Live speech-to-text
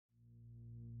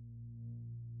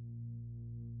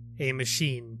A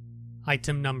machine.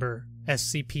 Item number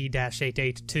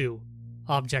SCP-882.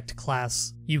 Object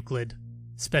class Euclid.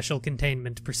 Special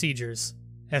containment procedures.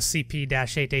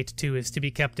 SCP-882 is to be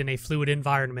kept in a fluid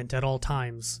environment at all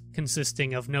times,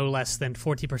 consisting of no less than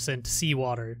 40%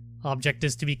 seawater. Object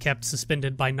is to be kept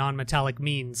suspended by non-metallic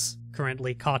means,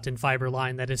 currently cotton fiber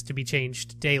line that is to be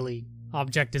changed daily.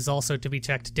 Object is also to be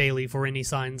checked daily for any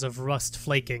signs of rust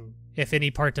flaking. If any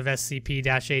part of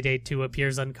SCP-882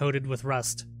 appears uncoated with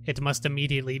rust, it must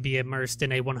immediately be immersed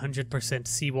in a 100%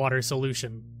 seawater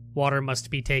solution. Water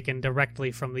must be taken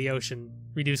directly from the ocean.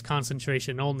 Reduce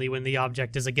concentration only when the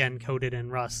object is again coated in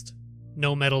rust.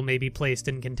 No metal may be placed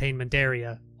in containment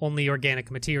area. Only organic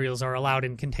materials are allowed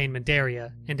in containment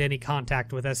area, and any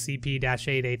contact with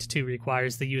SCP-882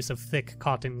 requires the use of thick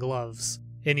cotton gloves.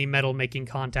 Any metal making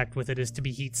contact with it is to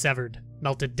be heat severed,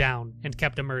 melted down, and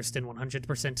kept immersed in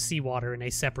 100% seawater in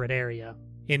a separate area.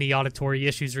 Any auditory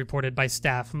issues reported by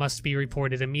staff must be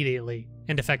reported immediately,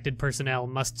 and affected personnel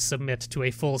must submit to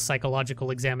a full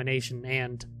psychological examination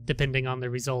and, depending on the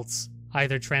results,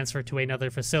 either transfer to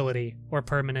another facility or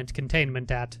permanent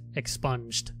containment at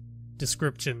expunged.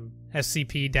 Description: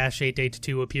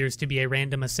 SCP-882 appears to be a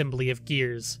random assembly of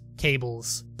gears,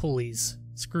 cables, pulleys,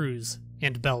 screws,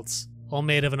 and belts, all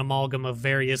made of an amalgam of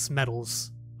various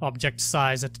metals. Object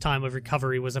size at the time of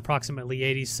recovery was approximately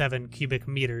 87 cubic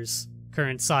meters.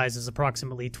 Current size is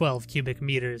approximately 12 cubic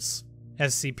meters.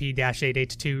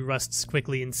 SCP-882 rusts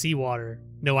quickly in seawater.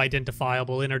 No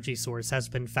identifiable energy source has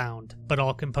been found, but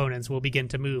all components will begin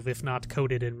to move if not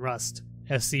coated in rust.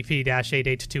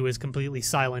 SCP-882 is completely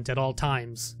silent at all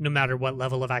times, no matter what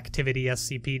level of activity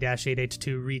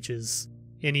SCP-882 reaches.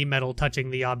 Any metal touching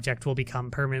the object will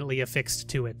become permanently affixed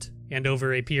to it, and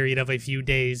over a period of a few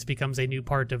days becomes a new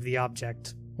part of the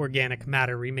object. Organic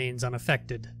matter remains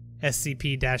unaffected.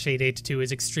 SCP-882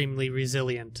 is extremely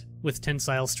resilient, with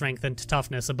tensile strength and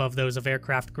toughness above those of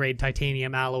aircraft-grade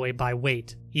titanium alloy by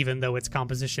weight, even though its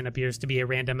composition appears to be a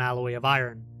random alloy of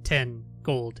iron, tin,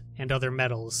 gold, and other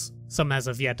metals, some as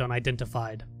of yet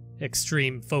unidentified.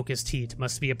 Extreme focused heat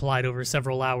must be applied over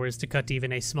several hours to cut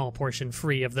even a small portion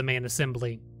free of the main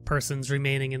assembly. Persons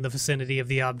remaining in the vicinity of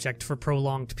the object for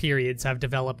prolonged periods have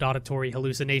developed auditory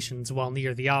hallucinations while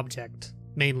near the object,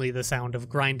 mainly the sound of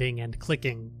grinding and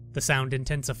clicking. The sound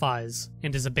intensifies,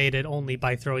 and is abated only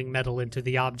by throwing metal into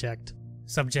the object.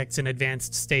 Subjects in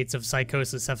advanced states of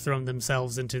psychosis have thrown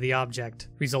themselves into the object,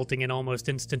 resulting in almost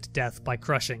instant death by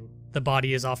crushing. The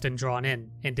body is often drawn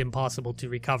in, and impossible to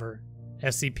recover.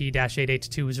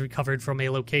 SCP-882 was recovered from a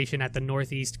location at the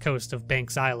northeast coast of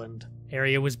Banks Island.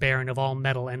 Area was barren of all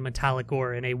metal and metallic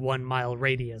ore in a 1-mile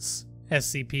radius.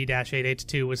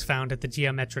 SCP-882 was found at the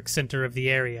geometric center of the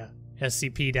area.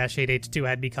 SCP-882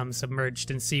 had become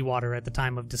submerged in seawater at the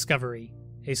time of discovery.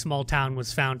 A small town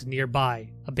was found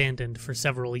nearby, abandoned for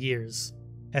several years.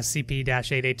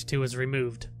 SCP-882 was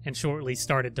removed, and shortly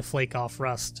started to flake off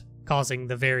rust, causing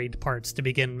the varied parts to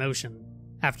begin motion.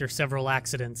 After several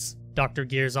accidents, Dr.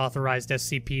 Gears authorized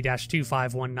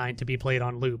SCP-2519 to be played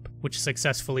on loop, which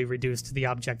successfully reduced the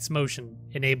object's motion,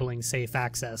 enabling safe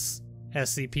access.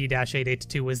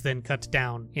 SCP-882 was then cut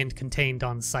down and contained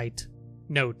on site.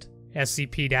 Note: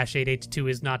 SCP-882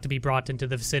 is not to be brought into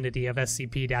the vicinity of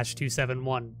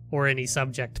SCP-271, or any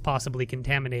subject possibly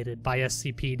contaminated by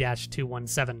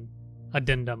SCP-217.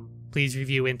 Addendum: please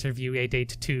review Interview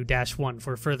 882-1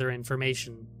 for further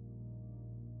information.